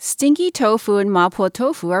Stinky tofu and mapo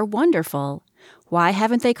tofu are wonderful. Why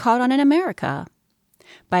haven't they caught on in America?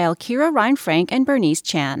 By Elkira Ryan-Frank and Bernice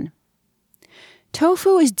Chan.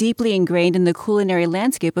 Tofu is deeply ingrained in the culinary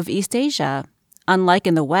landscape of East Asia. Unlike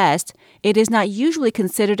in the West, it is not usually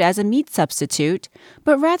considered as a meat substitute,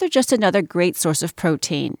 but rather just another great source of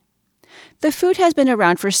protein. The food has been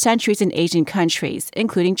around for centuries in Asian countries,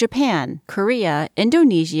 including Japan, Korea,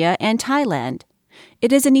 Indonesia, and Thailand.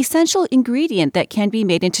 It is an essential ingredient that can be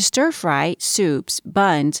made into stir-fry, soups,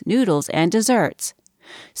 buns, noodles, and desserts.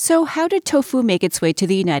 So how did tofu make its way to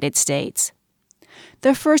the United States?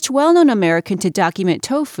 The first well-known American to document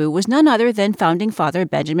tofu was none other than Founding Father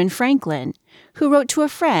Benjamin Franklin, who wrote to a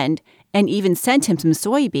friend and even sent him some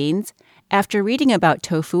soybeans after reading about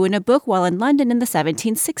tofu in a book while in London in the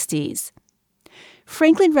 1760s.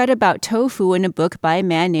 Franklin read about tofu in a book by a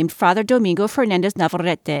man named Father Domingo Fernandez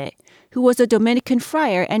Navarrete, who was a Dominican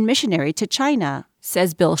friar and missionary to China,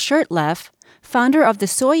 says Bill Shurtleff, founder of the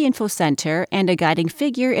Soy Info Center and a guiding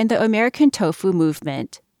figure in the American tofu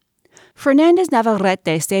movement. Fernandez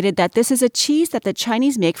Navarrete stated that this is a cheese that the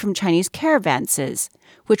Chinese make from Chinese caravanses,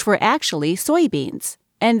 which were actually soybeans,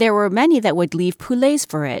 and there were many that would leave poulets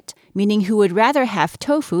for it, meaning who would rather have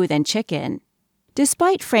tofu than chicken.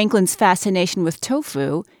 Despite Franklin's fascination with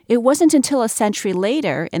tofu, it wasn't until a century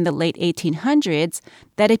later, in the late 1800s,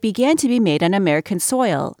 that it began to be made on American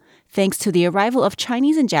soil, thanks to the arrival of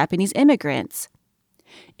Chinese and Japanese immigrants.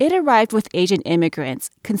 It arrived with Asian immigrants,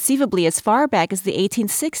 conceivably as far back as the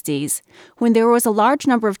 1860s, when there was a large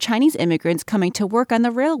number of Chinese immigrants coming to work on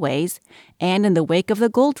the railways, and in the wake of the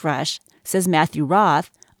gold rush, says Matthew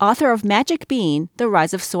Roth, author of Magic Bean, The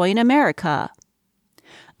Rise of Soy in America.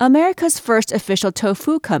 America's first official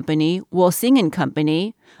tofu company, Wolsing &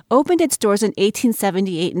 Company, opened its doors in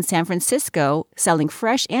 1878 in San Francisco, selling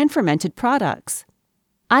fresh and fermented products.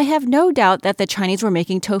 I have no doubt that the Chinese were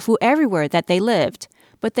making tofu everywhere that they lived,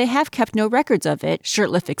 but they have kept no records of it,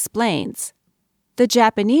 Shurtleff explains. The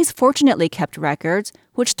Japanese fortunately kept records,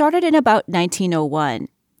 which started in about 1901.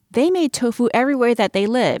 They made tofu everywhere that they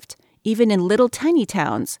lived, even in little tiny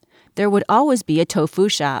towns. There would always be a tofu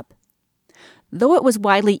shop. Though it was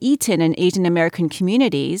widely eaten in Asian American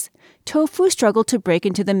communities, tofu struggled to break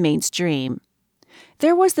into the mainstream.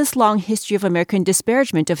 There was this long history of American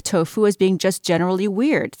disparagement of tofu as being just generally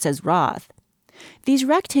weird, says Roth. These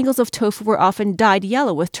rectangles of tofu were often dyed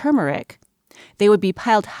yellow with turmeric. They would be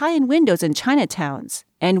piled high in windows in Chinatowns,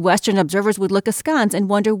 and Western observers would look askance and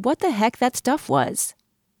wonder what the heck that stuff was.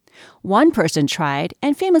 One person tried,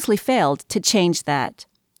 and famously failed, to change that.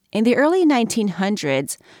 In the early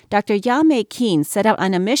 1900s, Dr. Yamei Keen set out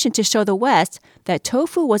on a mission to show the West that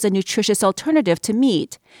tofu was a nutritious alternative to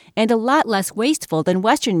meat and a lot less wasteful than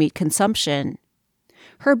Western meat consumption.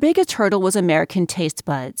 Her biggest hurdle was American taste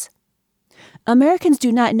buds. Americans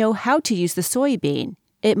do not know how to use the soybean.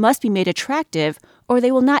 It must be made attractive or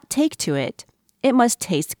they will not take to it. It must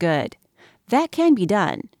taste good. That can be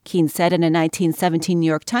done, Keen said in a 1917 New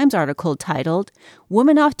York Times article titled,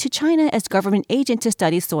 Woman Off to China as Government Agent to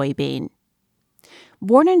Study Soybean.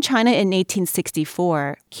 Born in China in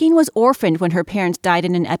 1864, Keen was orphaned when her parents died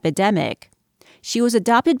in an epidemic. She was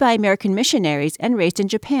adopted by American missionaries and raised in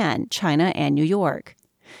Japan, China, and New York.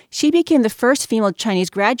 She became the first female Chinese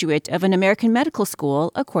graduate of an American medical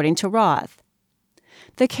school, according to Roth.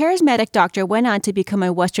 The charismatic doctor went on to become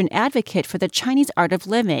a Western advocate for the Chinese art of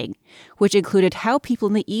living, which included how people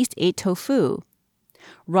in the East ate tofu.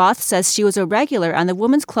 Roth says she was a regular on the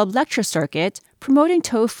Women's Club lecture circuit, promoting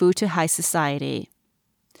tofu to high society.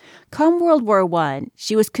 Come World War I,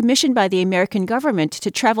 she was commissioned by the American government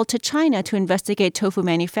to travel to China to investigate tofu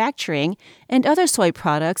manufacturing and other soy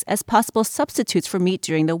products as possible substitutes for meat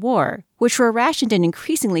during the war, which were rationed and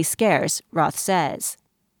increasingly scarce, Roth says.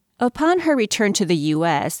 Upon her return to the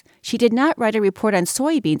U.S., she did not write a report on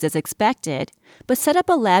soybeans as expected, but set up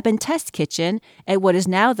a lab and test kitchen at what is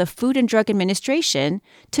now the Food and Drug Administration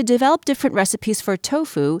to develop different recipes for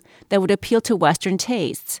tofu that would appeal to Western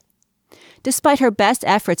tastes. Despite her best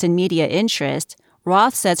efforts and media interest,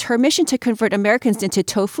 Roth says her mission to convert Americans into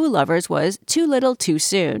tofu lovers was too little too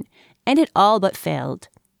soon, and it all but failed.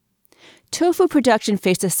 Tofu production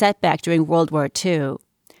faced a setback during World War II.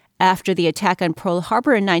 After the attack on Pearl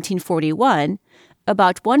Harbor in 1941,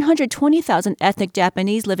 about 120,000 ethnic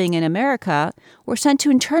Japanese living in America were sent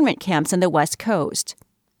to internment camps on the West Coast.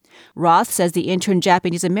 Roth says the interned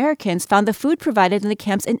Japanese Americans found the food provided in the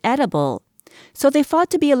camps inedible, so they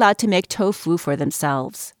fought to be allowed to make tofu for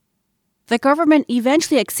themselves. The government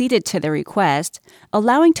eventually acceded to the request,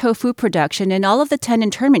 allowing tofu production in all of the 10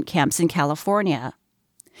 internment camps in California.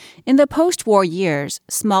 In the post-war years,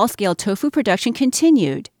 small-scale tofu production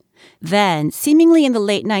continued. Then, seemingly in the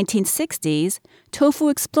late 1960s, tofu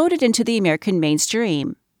exploded into the American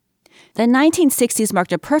mainstream. The 1960s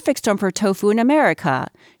marked a perfect storm for tofu in America,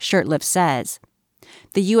 Shurtleff says.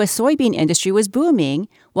 The U.S. soybean industry was booming,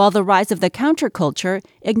 while the rise of the counterculture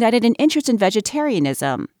ignited an interest in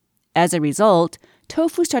vegetarianism. As a result,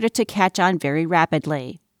 tofu started to catch on very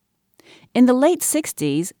rapidly. In the late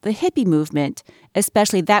 60s, the hippie movement,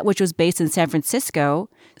 especially that which was based in San Francisco,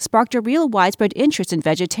 sparked a real widespread interest in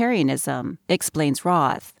vegetarianism, explains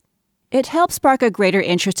Roth. It helped spark a greater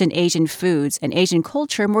interest in Asian foods and Asian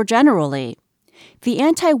culture more generally. The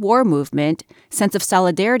anti-war movement, sense of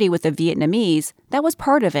solidarity with the Vietnamese, that was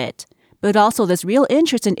part of it, but also this real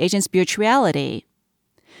interest in Asian spirituality.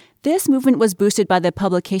 This movement was boosted by the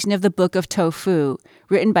publication of the Book of Tofu,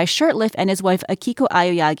 written by Shurtleff and his wife Akiko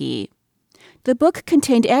Aoyagi. The book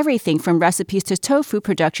contained everything from recipes to tofu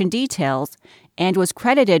production details and was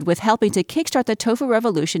credited with helping to kickstart the tofu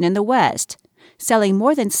revolution in the West, selling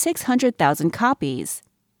more than 600,000 copies.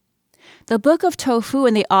 The Book of Tofu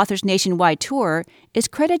and the author's nationwide tour is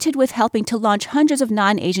credited with helping to launch hundreds of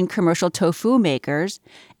non-Asian commercial tofu makers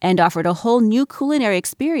and offered a whole new culinary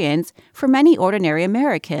experience for many ordinary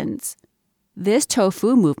Americans. This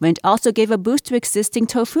tofu movement also gave a boost to existing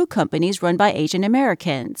tofu companies run by Asian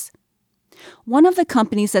Americans. One of the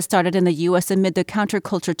companies that started in the U.S. amid the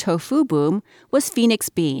counterculture tofu boom was Phoenix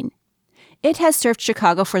Bean. It has served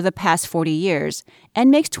Chicago for the past 40 years and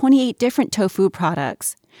makes 28 different tofu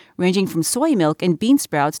products, ranging from soy milk and bean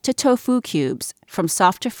sprouts to tofu cubes, from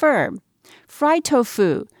soft to firm, fried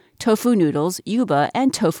tofu, tofu noodles, yuba,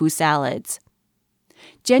 and tofu salads.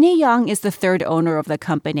 Jenny Yang is the third owner of the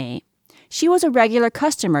company. She was a regular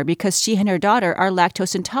customer because she and her daughter are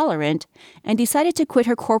lactose intolerant and decided to quit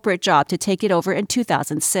her corporate job to take it over in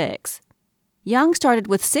 2006. Yang started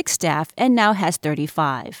with 6 staff and now has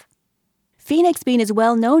 35. Phoenix Bean is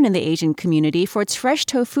well known in the Asian community for its fresh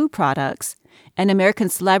tofu products, and American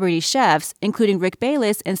celebrity chefs, including Rick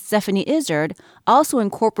Bayless and Stephanie Izzard, also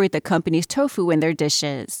incorporate the company's tofu in their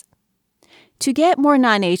dishes. To get more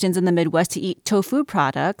non-Asians in the Midwest to eat tofu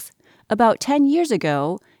products, about 10 years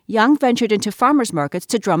ago, Yang ventured into farmers markets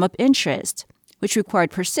to drum up interest, which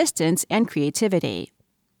required persistence and creativity.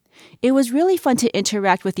 It was really fun to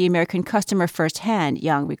interact with the American customer firsthand,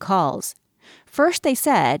 Yang recalls. First they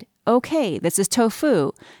said, "Okay, this is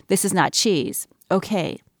tofu. This is not cheese.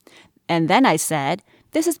 Okay." And then I said,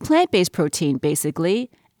 "This is plant-based protein, basically."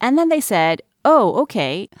 And then they said, "Oh,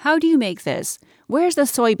 okay. How do you make this? Where's the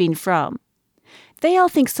soybean from?" They all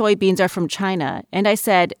think soybeans are from China, and I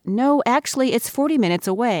said, "No, actually, it's 40 minutes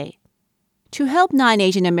away." To help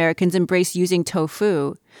non-Asian Americans embrace using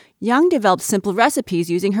tofu, Yang developed simple recipes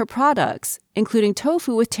using her products, including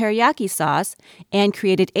tofu with teriyaki sauce, and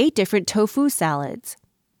created 8 different tofu salads.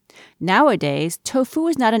 Nowadays, tofu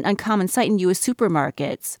is not an uncommon sight in U.S.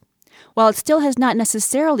 supermarkets. While it still has not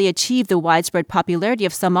necessarily achieved the widespread popularity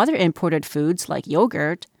of some other imported foods like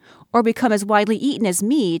yogurt, or become as widely eaten as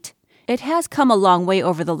meat, it has come a long way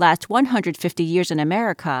over the last 150 years in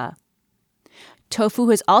America. Tofu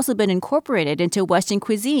has also been incorporated into Western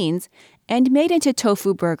cuisines and made into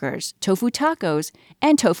tofu burgers, tofu tacos,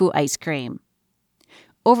 and tofu ice cream.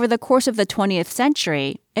 Over the course of the 20th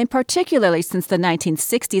century, and particularly since the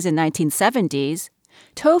 1960s and 1970s,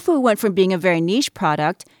 tofu went from being a very niche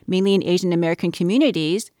product, mainly in Asian American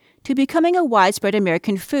communities, to becoming a widespread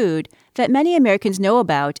American food that many Americans know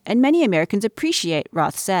about and many Americans appreciate,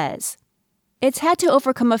 Roth says. It's had to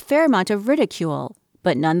overcome a fair amount of ridicule,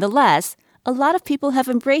 but nonetheless, a lot of people have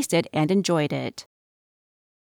embraced it and enjoyed it.